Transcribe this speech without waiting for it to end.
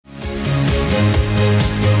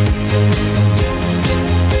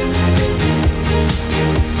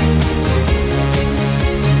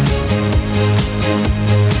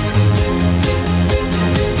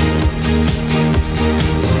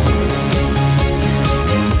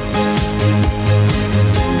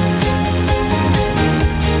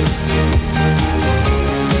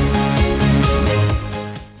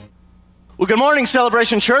Well, good morning,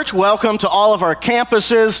 Celebration Church. Welcome to all of our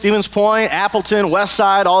campuses, Stevens Point, Appleton,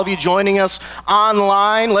 Westside, all of you joining us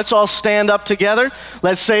online. Let's all stand up together.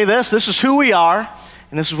 Let's say this. This is who we are,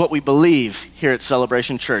 and this is what we believe here at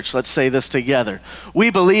Celebration Church. Let's say this together.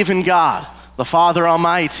 We believe in God, the Father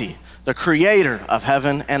Almighty, the creator of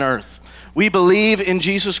heaven and earth. We believe in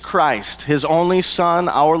Jesus Christ, his only Son,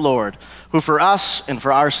 our Lord, who for us and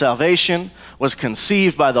for our salvation was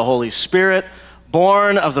conceived by the Holy Spirit,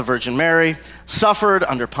 born of the Virgin Mary, suffered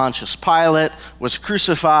under Pontius Pilate, was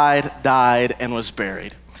crucified, died, and was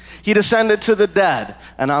buried. He descended to the dead,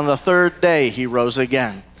 and on the third day he rose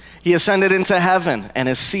again. He ascended into heaven and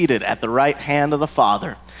is seated at the right hand of the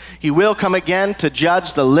Father. He will come again to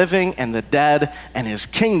judge the living and the dead, and his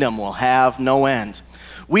kingdom will have no end.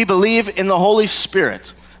 We believe in the Holy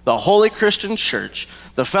Spirit, the holy Christian church,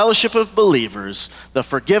 the fellowship of believers, the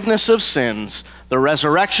forgiveness of sins, the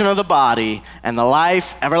resurrection of the body, and the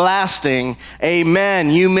life everlasting. Amen.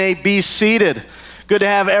 You may be seated. Good to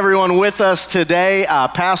have everyone with us today.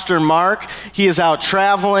 Pastor Mark, he is out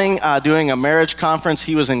traveling, doing a marriage conference.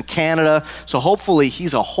 He was in Canada, so hopefully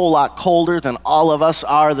he's a whole lot colder than all of us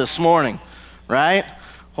are this morning, right?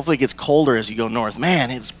 Hopefully it gets colder as you go north.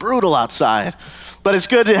 Man, it's brutal outside. But it's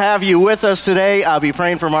good to have you with us today. I'll be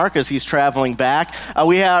praying for Mark as he's traveling back.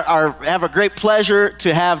 We have a great pleasure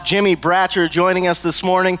to have Jimmy Bratcher joining us this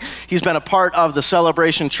morning. He's been a part of the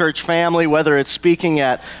Celebration Church family, whether it's speaking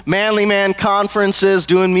at Manly Man conferences,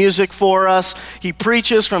 doing music for us. He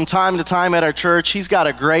preaches from time to time at our church. He's got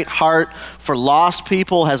a great heart for lost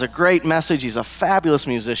people, has a great message. He's a fabulous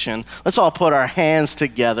musician. Let's all put our hands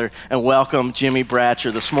together and welcome Jimmy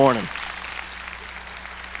Bratcher this morning.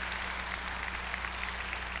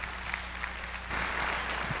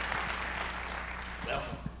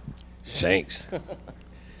 Thanks.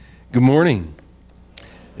 Good morning.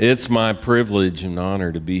 It's my privilege and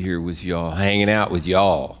honor to be here with y'all, hanging out with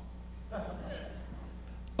y'all.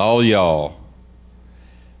 All y'all.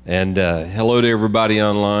 And hello to everybody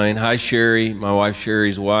online. Hi, Sherry. My wife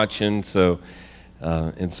Sherry's watching,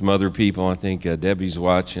 and some other people. I think Debbie's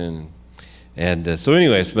watching. And so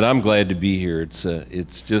anyways, but I'm glad to be here.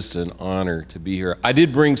 It's just an honor to be here. I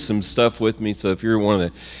did bring some stuff with me, so if you're at one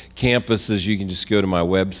of the campuses, you can just go to my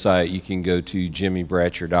website. You can go to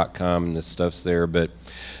jimmybratcher.com, and the stuff's there. But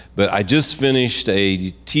I just finished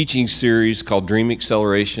a teaching series called Dream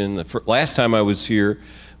Acceleration. Last time I was here,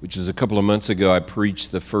 which is a couple of months ago, I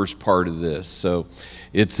preached the first part of this. So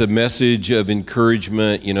it's a message of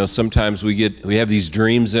encouragement. You know, sometimes we have these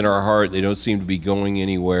dreams in our heart. They don't seem to be going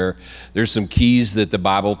anywhere. There's some keys that the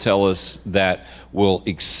Bible tells us that will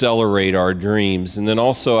accelerate our dreams. And then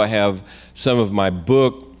also I have some of my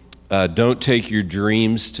book, Don't Take Your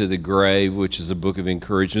Dreams to the Grave, which is a book of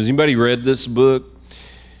encouragement. Has anybody read this book?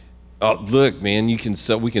 Oh, look, man, we can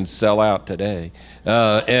sell out today.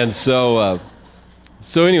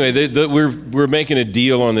 So anyway, we're making a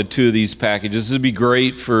deal on the two of these packages. This would be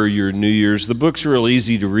great for your New Year's. The book's real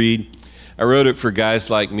easy to read. I wrote it for guys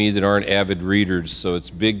like me that aren't avid readers, so it's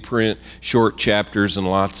big print, short chapters, and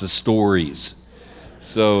lots of stories.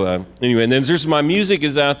 So anyway, and then there's my music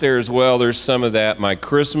is out there as well. There's some of that. My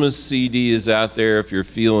Christmas CD is out there if you're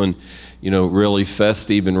feeling, really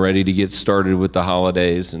festive and ready to get started with the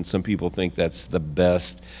holidays. And some people think that's the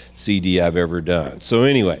best CD I've ever done. So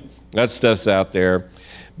anyway, that stuff's out there.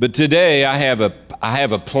 But today I have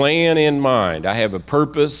a plan in mind. I have a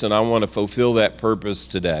purpose, and I want to fulfill that purpose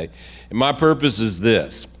today. And my purpose is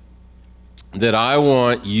this, that I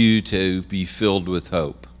want you to be filled with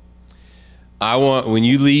hope. I want, when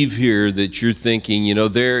you leave here, that you're thinking,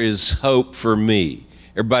 there is hope for me.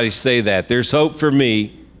 Everybody say that. There's hope for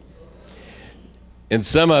me. And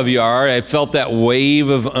some of you are. I felt that wave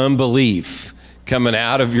of unbelief coming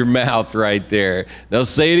out of your mouth right there. Now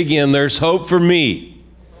say it again, there's hope for me.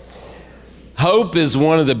 Hope is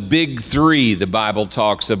one of the big three the Bible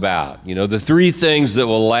talks about. The three things that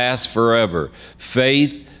will last forever: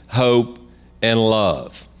 faith, hope, and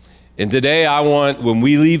love. And today when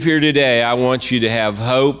we leave here today, I want you to have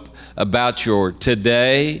hope about your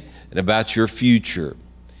today and about your future,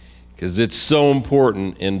 because it's so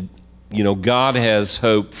important, and God has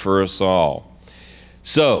hope for us all.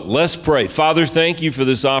 So let's pray. Father, thank you for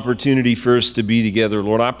this opportunity for us to be together.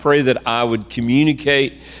 Lord, I pray that I would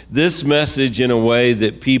communicate this message in a way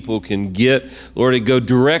that people can get, Lord, it go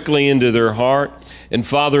directly into their heart. And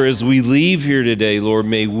Father, as we leave here today, Lord,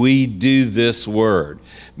 may we do this word.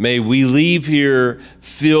 May we leave here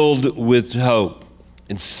filled with hope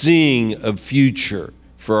and seeing a future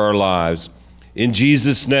for our lives. In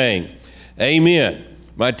Jesus' name, amen.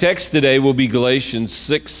 My text today will be Galatians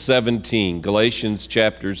 6:17. Galatians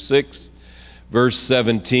chapter 6, verse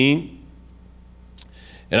 17.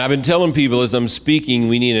 And I've been telling people as I'm speaking,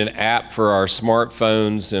 we need an app for our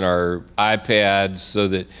smartphones and our iPads so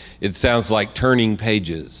that it sounds like turning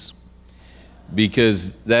pages.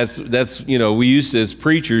 Because that's we used to, as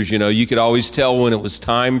preachers, you could always tell when it was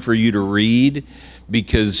time for you to read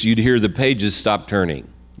because you'd hear the pages stop turning.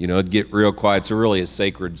 It'd get real quiet. It's really a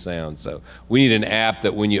sacred sound. So we need an app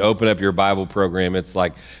that when you open up your Bible program, it's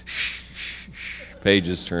like shh, shh, shh,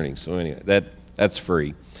 pages turning. So anyway, that's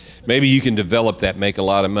free. Maybe you can develop that, make a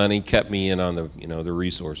lot of money. Cut me in on the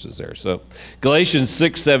resources there. So Galatians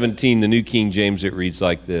 6:17, the New King James, it reads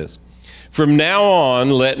like this. From now on,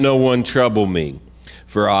 let no one trouble me,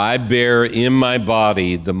 for I bear in my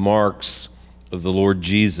body the marks of the Lord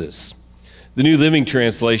Jesus. The New Living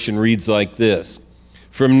Translation reads like this.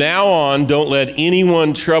 From now on, don't let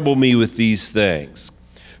anyone trouble me with these things,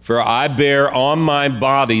 for I bear on my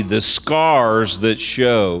body the scars that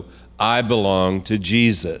show I belong to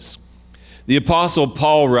Jesus. The Apostle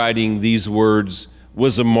Paul, writing these words,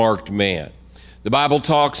 was a marked man. The Bible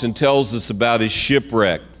talks and tells us about his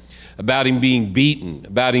shipwreck, about him being beaten,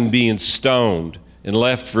 about him being stoned and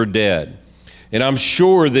left for dead. And I'm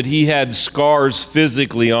sure that he had scars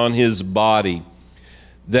physically on his body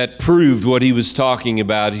that proved what he was talking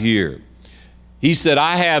about here. He said,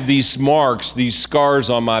 I have these marks, these scars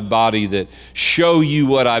on my body that show you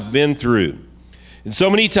what I've been through. And so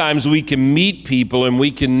many times we can meet people and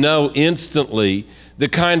we can know instantly the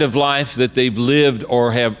kind of life that they've lived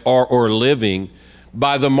or are living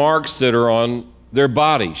by the marks that are on their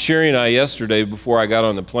body. Sherry and I yesterday, before I got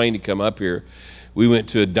on the plane to come up here, we went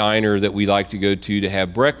to a diner that we like to go to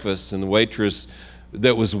have breakfast, and the waitress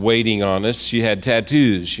that was waiting on us, she had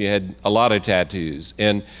tattoos. She had a lot of tattoos.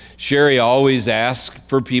 And Sherry always asks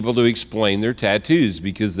for people to explain their tattoos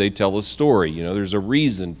because they tell a story. There's a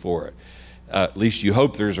reason for it. At least you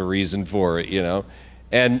hope there's a reason for it,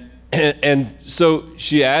 And so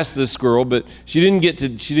she asked this girl, but she didn't get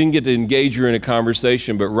to engage her in a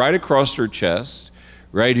conversation, but right across her chest,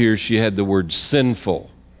 right here, she had the word sinful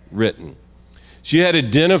written. She had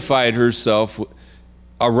identified herself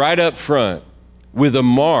right up front with a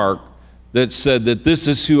mark that said that this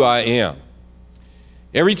is who I am.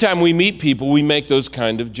 Every time we meet people, we make those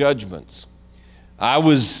kind of judgments. I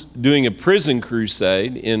was doing a prison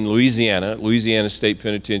crusade in Louisiana State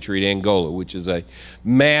Penitentiary at Angola, which is a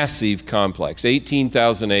massive complex,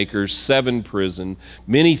 18,000 acres, 7 prisons,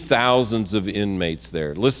 many thousands of inmates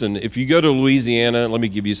there. Listen, if you go to Louisiana, let me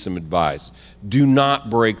give you some advice. Do not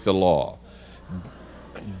break the law.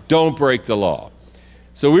 Don't break the law.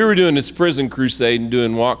 So we were doing this prison crusade and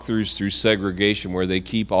doing walkthroughs through segregation where they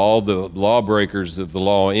keep all the lawbreakers of the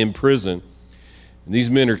law in prison. And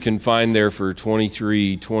these men are confined there for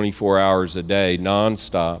 23, 24 hours a day,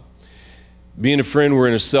 nonstop. Being a friend, we're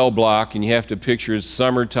in a cell block, and you have to picture it's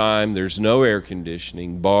summertime. There's no air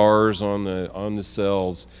conditioning, bars on the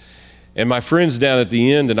cells. And my friend's down at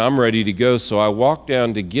the end, and I'm ready to go. So I walk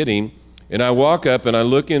down to get him, and I walk up, and I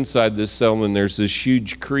look inside this cell, and there's this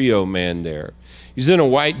huge Creole man there. He's in a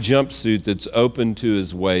white jumpsuit that's open to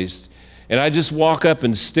his waist. And I just walk up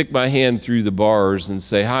and stick my hand through the bars and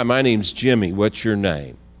say, hi, my name's Jimmy. What's your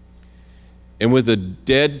name? And with a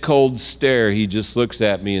dead cold stare, he just looks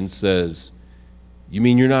at me and says, you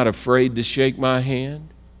mean you're not afraid to shake my hand?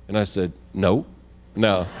 And I said, no.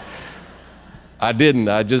 I didn't.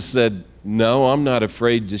 I just said, no, I'm not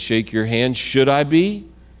afraid to shake your hand. Should I be?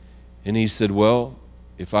 And he said, well,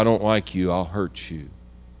 if I don't like you, I'll hurt you.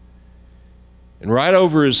 And right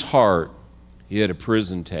over his heart, he had a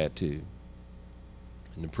prison tattoo.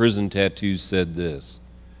 And the prison tattoo said this,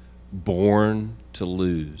 born to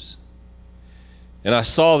lose. And I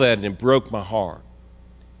saw that and it broke my heart.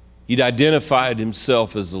 He'd identified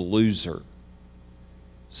himself as a loser.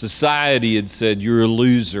 Society had said, you're a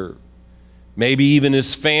loser. Maybe even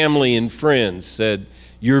his family and friends said,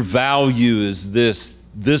 your value is this.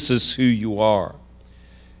 This is who you are.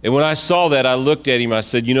 And when I saw that, I looked at him. I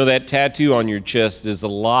said, that tattoo on your chest is a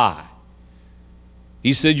lie.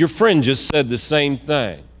 He said, your friend just said the same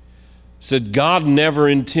thing. He said, God never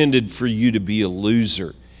intended for you to be a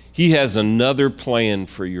loser. He has another plan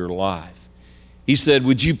for your life. He said,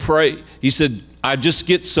 would you pray? He said, I just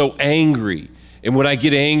get so angry. And when I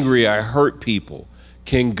get angry, I hurt people.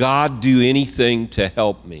 Can God do anything to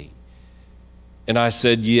help me? And I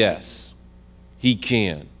said, yes, He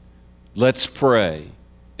can. Let's pray.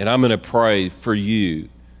 And I'm going to pray for you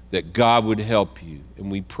that God would help you.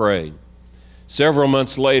 And we prayed. Several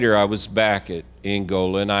months later, I was back at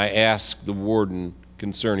Angola, and I asked the warden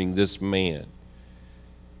concerning this man.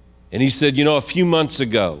 And he said, a few months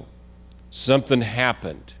ago, something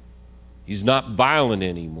happened. He's not violent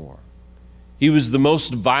anymore. He was the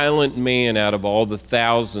most violent man out of all the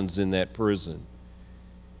thousands in that prison.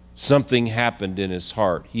 Something happened in his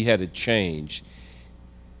heart. He had a change.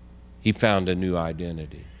 He found a new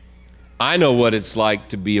identity. I know what it's like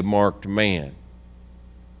to be a marked man.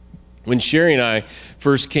 When Sherry and I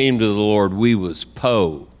first came to the Lord, we was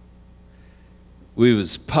po. We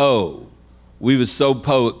was po. We was so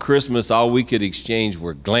po at Christmas, all we could exchange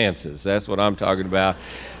were glances. That's what I'm talking about.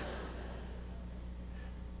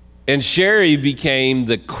 And Sherry became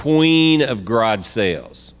the queen of garage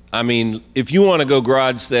sales. I mean, if you want to go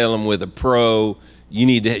garage selling with a pro,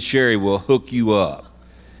 Sherry will hook you up.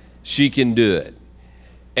 She can do it.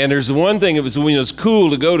 And there's one thing, it was when it was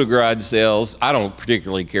cool to go to garage sales. I don't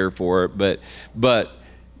particularly care for it, but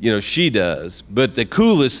she does. But the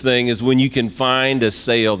coolest thing is when you can find a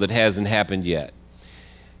sale that hasn't happened yet.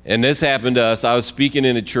 And this happened to us. I was speaking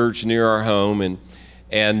in a church near our home,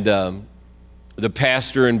 and the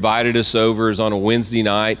pastor invited us over. It was on a Wednesday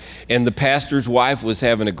night, and the pastor's wife was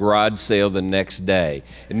having a garage sale the next day.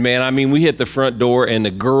 And man, I mean, we hit the front door, and the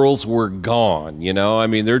girls were gone, I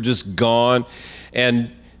mean, they're just gone.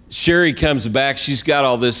 And Sherry comes back, she's got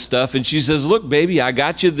all this stuff, and she says, look, baby, I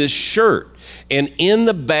got you this shirt. And in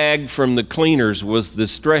the bag from the cleaners was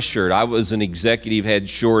this dress shirt. I was an executive, had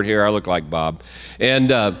short hair, I looked like Bob.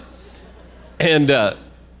 And it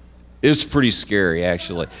was pretty scary,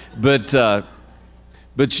 actually. But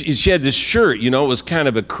she had this shirt, it was kind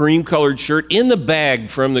of a cream-colored shirt in the bag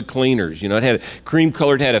from the cleaners. It had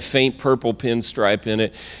cream-colored, had a faint purple pinstripe in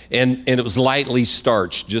it, and it was lightly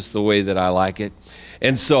starched, just the way that I like it.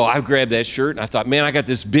 And so I grabbed that shirt, and I thought, man, I got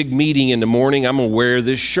this big meeting in the morning. I'm going to wear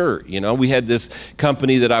this shirt. We had this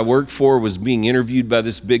company that I worked for was being interviewed by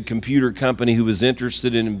this big computer company who was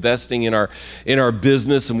interested in investing in our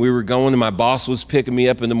business, and we were going, and my boss was picking me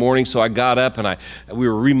up in the morning, so I got up, and we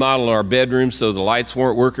were remodeling our bedroom, so the lights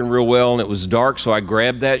weren't working real well, and it was dark, so I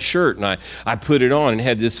grabbed that shirt, and I put it on, and it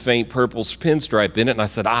had this faint purple pinstripe in it, and I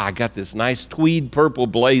said, I got this nice tweed purple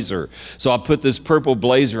blazer. So I put this purple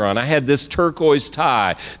blazer on. I had this turquoise tie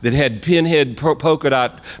that had pinhead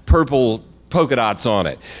purple polka dots on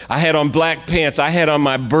it. I had on black pants. I had on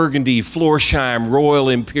my burgundy Florsheim Royal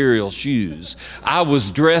Imperial shoes. I was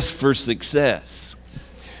dressed for success.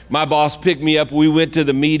 My boss picked me up. We went to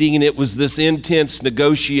the meeting, and it was this intense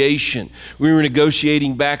negotiation. We were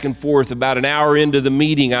negotiating back and forth. About an hour into the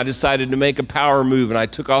meeting, I decided to make a power move, and I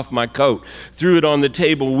took off my coat, threw it on the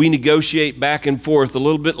table. We negotiate back and forth. A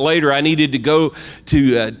little bit later, I needed to go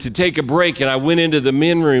to take a break, and I went into the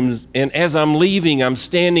men rooms, and as I'm leaving, I'm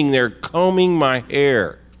standing there combing my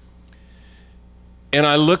hair. And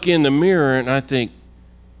I look in the mirror, and I think,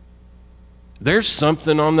 there's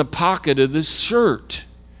something on the pocket of this shirt.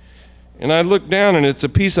 And I look down, and it's a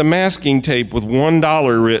piece of masking tape with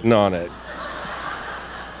 $1 written on it.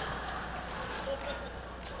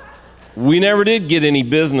 We never did get any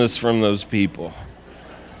business from those people.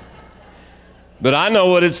 But I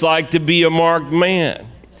know what it's like to be a marked man.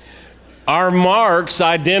 Our marks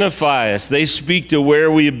identify us. They speak to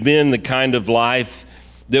where we have been, the kind of life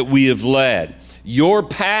that we have led. Your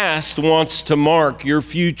past wants to mark your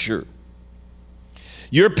future.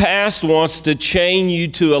 Your past wants to chain you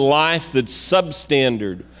to a life that's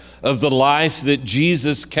substandard of the life that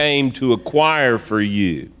Jesus came to acquire for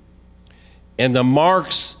you. And the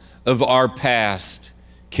marks of our past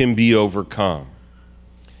can be overcome.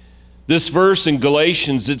 This verse in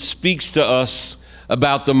Galatians, it speaks to us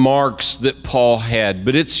about the marks that Paul had,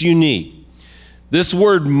 but it's unique. This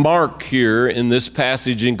word mark here in this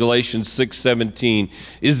passage in Galatians 6:17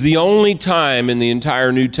 is the only time in the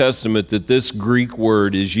entire New Testament that this Greek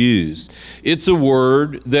word is used. It's a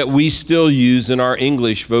word that we still use in our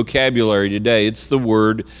English vocabulary today. It's the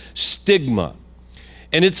word stigma.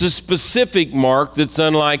 And it's a specific mark that's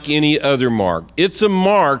unlike any other mark. It's a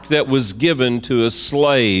mark that was given to a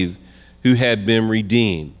slave who had been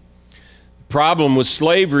redeemed. Problem with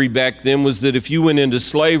slavery back then was that if you went into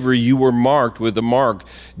slavery, you were marked with a mark,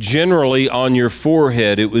 generally on your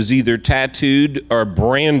forehead. It was either tattooed or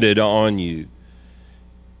branded on you.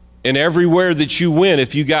 And everywhere that you went,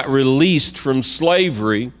 if you got released from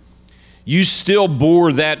slavery, you still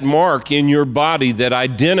bore that mark in your body that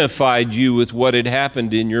identified you with what had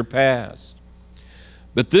happened in your past.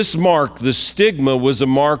 But this mark, the stigma, was a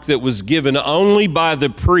mark that was given only by the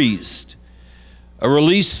priest. A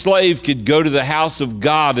released slave could go to the house of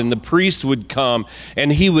God, and the priest would come,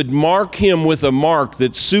 and he would mark him with a mark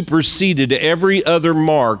that superseded every other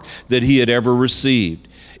mark that he had ever received.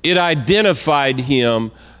 It identified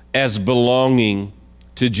him as belonging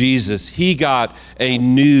to Jesus. He got a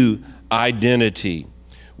new identity.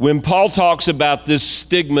 When Paul talks about this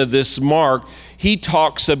stigma, this mark, he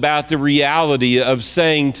talks about the reality of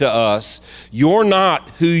saying to us, you're not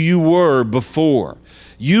who you were before.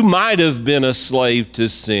 You might have been a slave to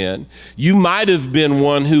sin. You might have been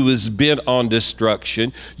one who was bent on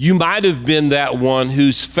destruction. You might have been that one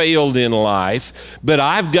who's failed in life. But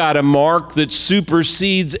I've got a mark that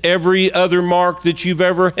supersedes every other mark that you've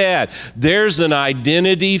ever had. There's an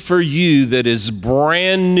identity for you that is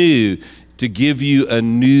brand new to give you a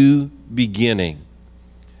new beginning.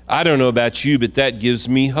 I don't know about you, but that gives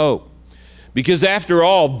me hope. Because after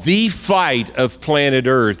all, the fight of planet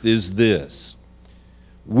Earth is this.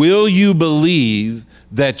 Will you believe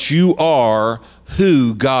that you are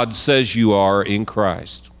who God says you are in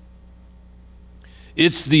Christ?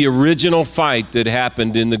 It's the original fight that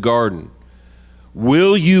happened in the garden.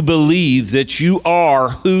 Will you believe that you are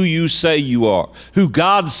who you say you are, who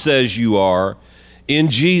God says you are in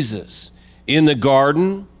Jesus? In the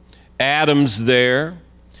garden, Adam's there,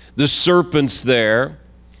 the serpent's there.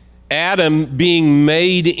 Adam, being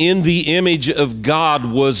made in the image of God,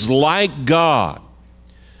 was like God.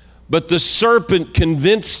 But the serpent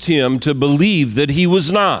convinced him to believe that he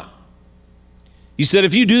was not. He said,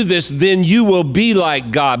 if you do this, then you will be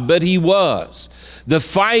like God. But he was. The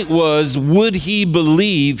fight was, would he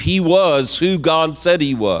believe he was who God said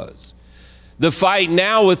he was? The fight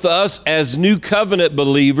now with us as new covenant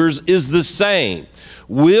believers is the same.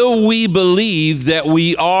 Will we believe that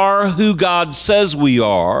we are who God says we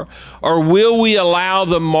are, or will we allow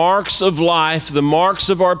the marks of life, the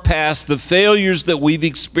marks of our past, the failures that we've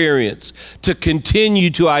experienced to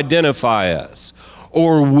continue to identify us?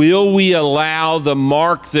 Or will we allow the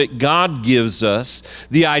mark that God gives us,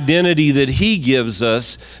 the identity that He gives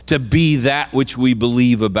us, to be that which we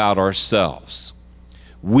believe about ourselves?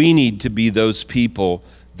 We need to be those people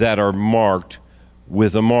that are marked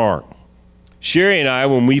with a mark. Sherry and I,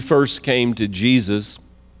 when we first came to Jesus,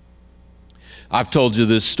 I've told you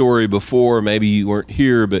this story before, maybe you weren't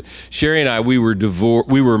here, but Sherry and I, we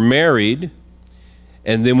were married,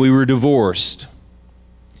 and then we were divorced.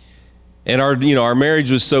 And our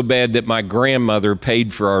marriage was so bad that my grandmother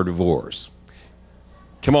paid for our divorce.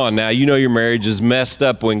 Come on now, you know your marriage is messed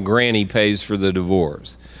up when Granny pays for the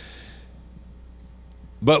divorce.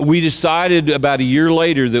 But we decided about a year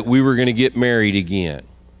later that we were going to get married again.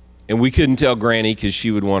 And we couldn't tell Granny because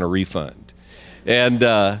she would want a refund. And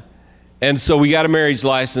so we got a marriage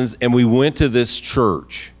license, and we went to this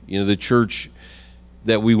church. The church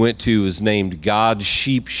that we went to was named God's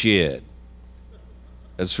Sheep Shed.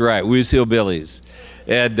 That's right, we was hillbillies.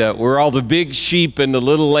 And where all the big sheep and the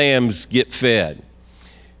little lambs get fed.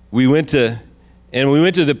 We went to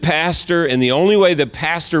the pastor, and the only way the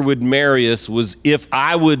pastor would marry us was if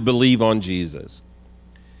I would believe on Jesus.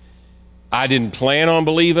 I didn't plan on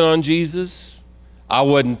believing on Jesus. I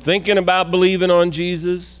wasn't thinking about believing on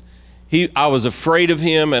Jesus. I was afraid of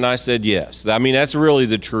him, and I said yes. I mean, that's really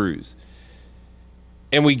the truth.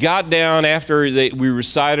 And we got down after we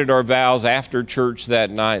recited our vows after church that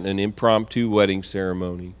night in an impromptu wedding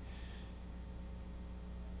ceremony.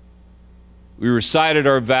 We recited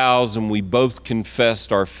our vows, and we both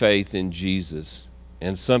confessed our faith in Jesus,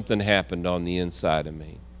 and something happened on the inside of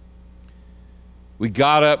me. We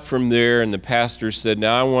got up from there, and the pastor said,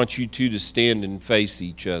 now I want you two to stand and face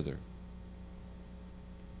each other.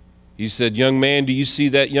 He said, young man, do you see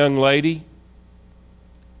that young lady?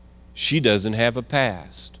 She doesn't have a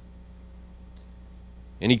past.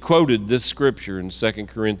 And he quoted this scripture in 2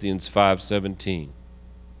 Corinthians 5:17.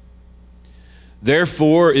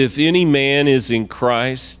 Therefore, if any man is in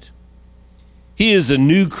Christ, he is a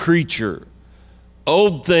new creature.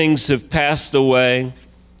 Old things have passed away,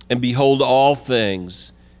 and behold, all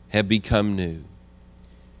things have become new.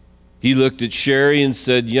 He looked at Sherry and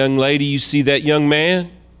said, young lady, you see that young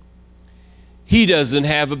man? He doesn't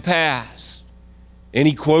have a past. And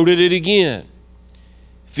he quoted it again.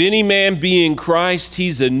 If any man be in Christ,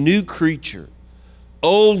 he's a new creature.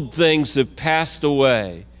 Old things have passed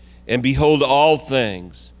away, and behold, all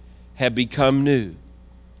things have become new.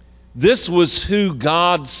 This was who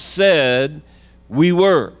God said we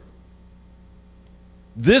were.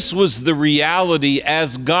 This was the reality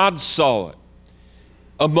as God saw it.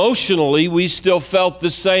 Emotionally, we still felt the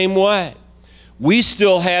same way. We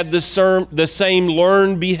still had the same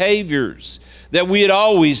learned behaviors that we had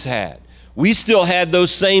always had. We still had those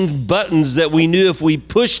same buttons that we knew if we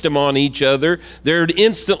pushed them on each other, there'd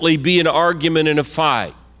instantly be an argument and a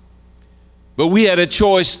fight. But we had a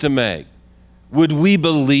choice to make. Would we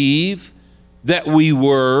believe that we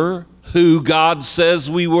were who God says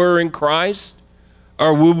we were in Christ?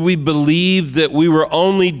 Or would we believe that we were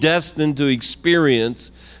only destined to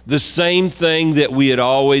experience the same thing that we had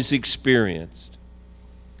always experienced?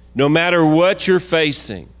 No matter what you're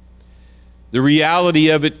facing, the reality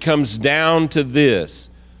of it comes down to this: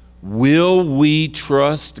 will we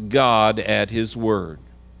trust God at His word?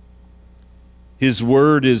 His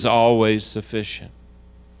word is always sufficient.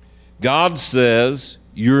 God says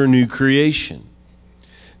you're a new creation.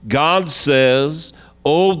 God says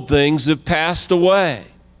old things have passed away.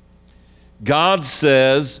 God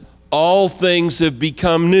says all things have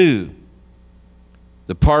become new.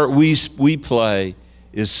 The part we play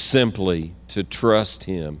is simply to trust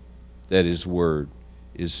Him that His word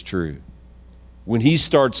is true. When He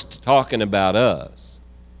starts talking about us,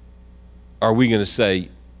 are we going to say,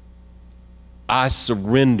 I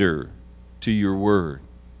surrender to your word?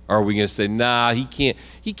 Or are we going to say, nah, he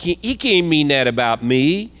can't mean that about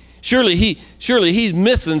me. Surely he's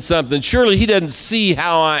missing something. Surely he doesn't see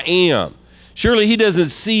how I am. Surely he doesn't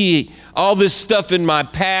see all this stuff in my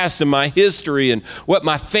past and my history and what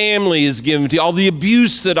my family has given to, all the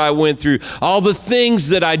abuse that I went through, all the things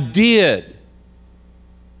that I did.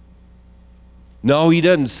 No, he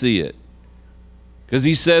doesn't see it. Because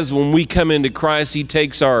he says when we come into Christ, He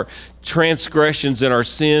takes our transgressions and our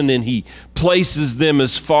sin and He places them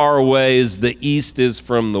as far away as the east is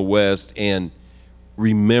from the west and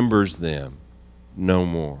remembers them no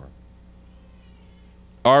more.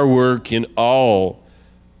 Our work in all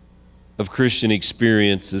of Christian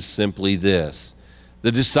experience is simply this.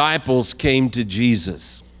 The disciples came to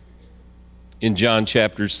Jesus in John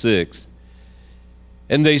chapter 6,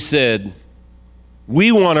 and they said,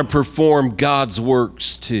 we want to perform God's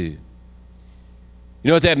works too. You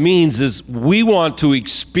know what that means is we want to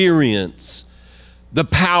experience the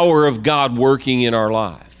power of God working in our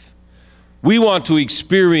life. We want to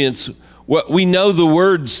experience what we know the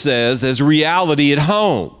Word says as reality at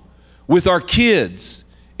home, with our kids,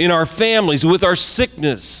 in our families, with our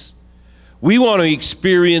sickness. We want to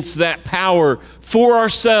experience that power for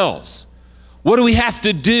ourselves. What do we have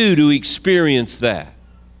to do to experience that?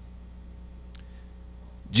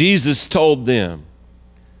 Jesus told them,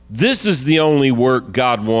 this is the only work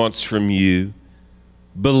God wants from you.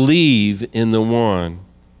 Believe in the one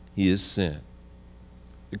He has sent.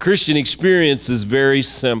 The Christian experience is very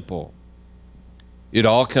simple. It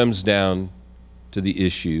all comes down to the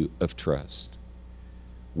issue of trust.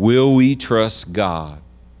 Will we trust God?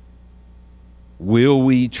 Will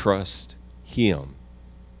we trust Him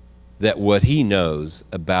that what He knows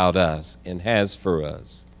about us and has for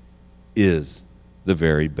us is the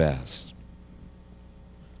very best?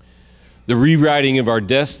 The rewriting of our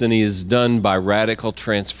destiny is done by radical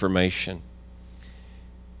transformation.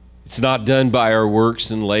 It's not done by our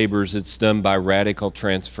works and labors, it's done by radical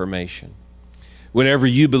transformation. Whenever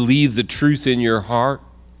you believe the truth in your heart,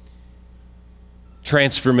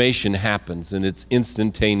 transformation happens, and it's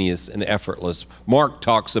instantaneous and effortless. Mark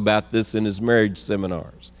talks about this in his marriage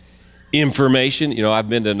seminars. Information, I've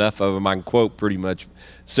been to enough of them, I can quote pretty much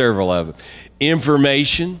several of them.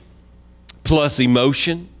 Information plus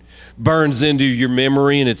emotion burns into your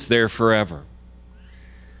memory, and it's there forever.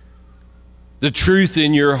 The truth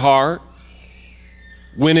in your heart,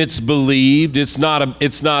 when it's believed, it's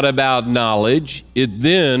not about knowledge. It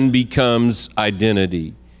then becomes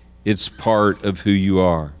identity. It's part of who you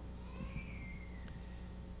are.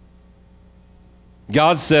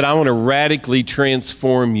 God said, I want to radically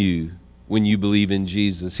transform you when you believe in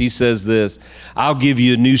Jesus. He says this, I'll give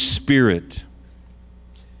you a new spirit.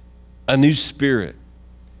 A new spirit.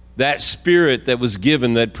 That spirit that was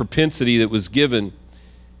given, that propensity that was given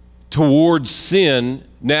towards sin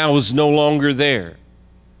now is no longer there.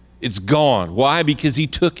 It's gone. Why? Because He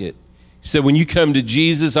took it. He said, when you come to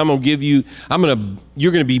Jesus, you're going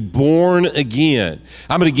to be born again.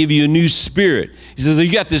 I'm going to give you a new spirit. He says,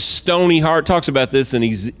 you got this stony heart. Talks about this in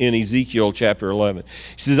Ezekiel chapter 11.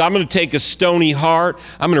 He says, I'm going to take a stony heart.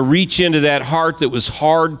 I'm going to reach into that heart that was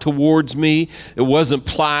hard towards me. It wasn't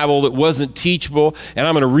pliable. It wasn't teachable. And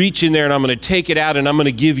I'm going to reach in there and I'm going to take it out and I'm going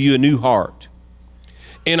to give you a new heart.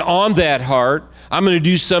 And on that heart, I'm going to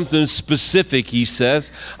do something specific, he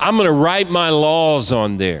says. I'm going to write my laws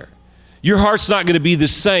on there. Your heart's not going to be the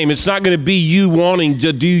same. It's not going to be you wanting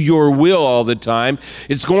to do your will all the time.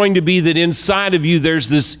 It's going to be that inside of you there's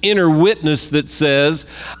this inner witness that says,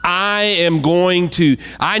 I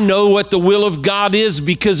know what the will of God is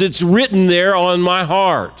because it's written there on my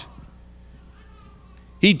heart.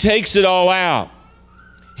 He takes it all out.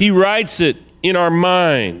 He writes it in our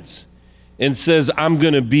minds and says, I'm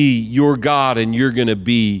going to be your God and you're going to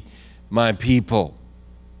be my people.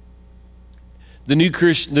 The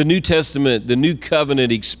New Testament, the New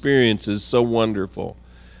Covenant experience is so wonderful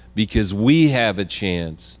because we have a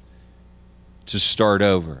chance to start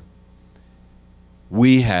over.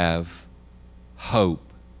 We have hope.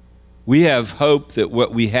 We have hope that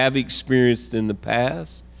what we have experienced in the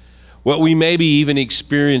past, what we maybe even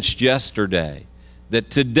experienced yesterday, that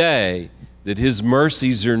today, that His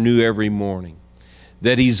mercies are new every morning,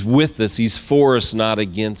 that He's with us, He's for us, not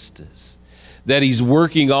against us, that He's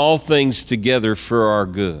working all things together for our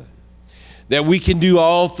good, that we can do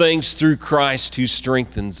all things through Christ who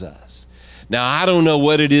strengthens us. Now, I don't know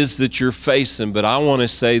what it is that you're facing, but I want to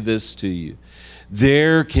say this to you.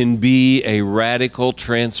 There can be a radical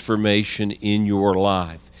transformation in your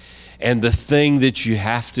life. And the thing that you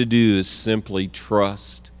have to do is simply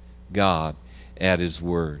trust God at His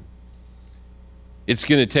word. It's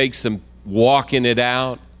going to take some walking it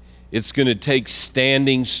out. It's going to take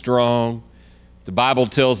standing strong. The Bible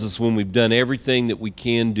tells us when we've done everything that we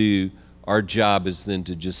can do, our job is then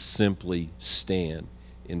to just simply stand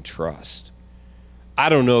in trust. I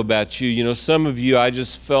don't know about you. You know, some of you, I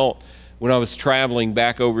just felt when I was traveling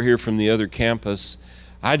back over here from the other campus,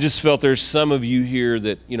 I just felt there's some of you here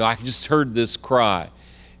that, you know, I just heard this cry.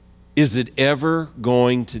 Is it ever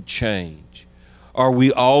going to change? Are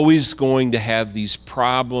we always going to have these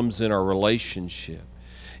problems in our relationship?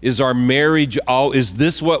 Is our marriage is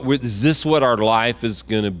this what our life is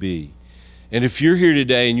going to be? And if you're here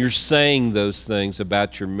today and you're saying those things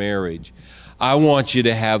about your marriage, I want you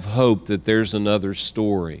to have hope that there's another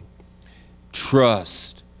story.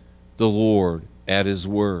 Trust the Lord at His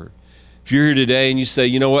word. If you're here today and you say,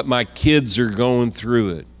 you know what, my kids are going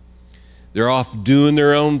through it. They're off doing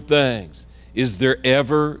their own things. Is there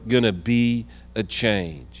ever going to be a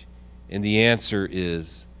change? And the answer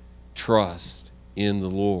is trust in the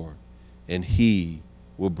Lord, and He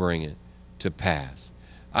will bring it to pass.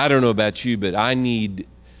 I don't know about you, but I need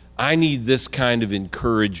this kind of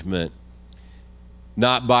encouragement,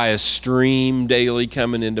 not by a stream daily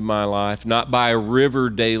coming into my life, not by a river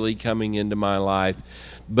daily coming into my life,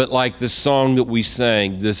 but like the song that we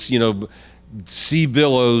sang, this, you know, sea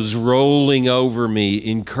billows rolling over me,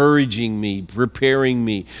 encouraging me, preparing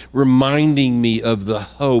me, reminding me of the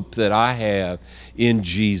hope that I have in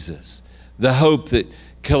Jesus. The hope that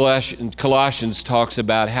Colossians talks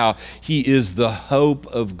about, how He is the hope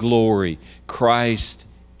of glory, Christ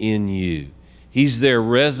in you. He's there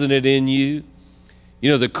resident in you. You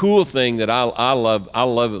know, the cool thing that I love a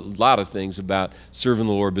lot of things about serving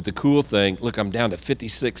the Lord, but the cool thing, look, I'm down to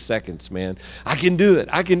 56 seconds, man. I can do it.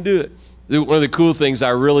 One of the cool things I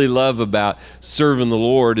really love about serving the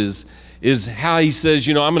Lord is how He says,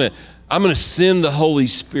 you know, I'm gonna send the Holy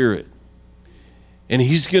Spirit, and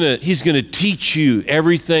He's gonna teach you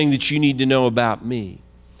everything that you need to know about me.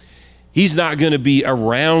 He's not gonna be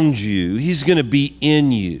around you, He's gonna be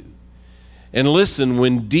in you. And listen,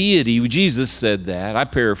 when deity, Jesus said that, I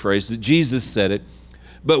paraphrased it, Jesus said it,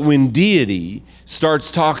 but when deity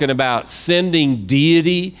starts talking about sending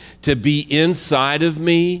deity to be inside of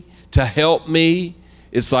me, to help me,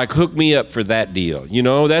 it's like, hook me up for that deal. You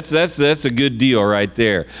know, that's a good deal right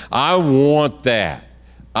there. I want that.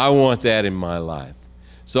 I want that in my life.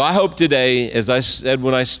 So I hope today, as I said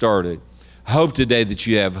when I started, I hope today that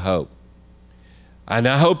you have hope. And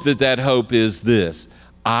I hope that hope is this: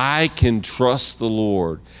 I can trust the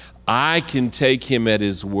Lord. I can take Him at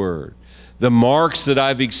His word. The marks that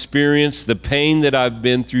I've experienced, the pain that I've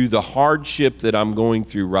been through, the hardship that I'm going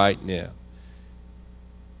through right now,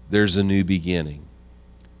 there's a new beginning.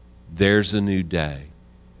 There's a new day.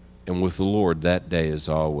 And with the Lord, that day is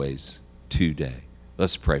always today.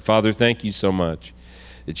 Let's pray. Father, thank you so much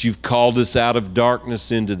that you've called us out of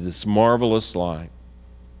darkness into this marvelous light,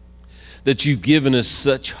 that you've given us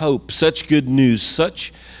such hope, such good news,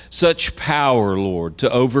 such power, Lord,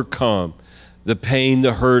 to overcome the pain,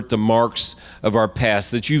 the hurt, the marks of our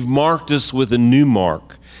past, that you've marked us with a new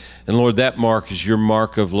mark. And Lord, that mark is your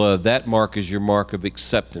mark of love. That mark is your mark of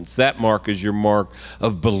acceptance. That mark is your mark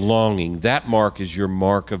of belonging. That mark is your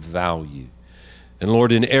mark of value. And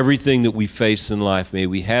Lord, in everything that we face in life, may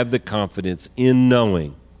we have the confidence in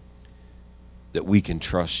knowing that we can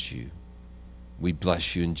trust you. We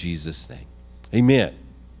bless you in Jesus' name. Amen.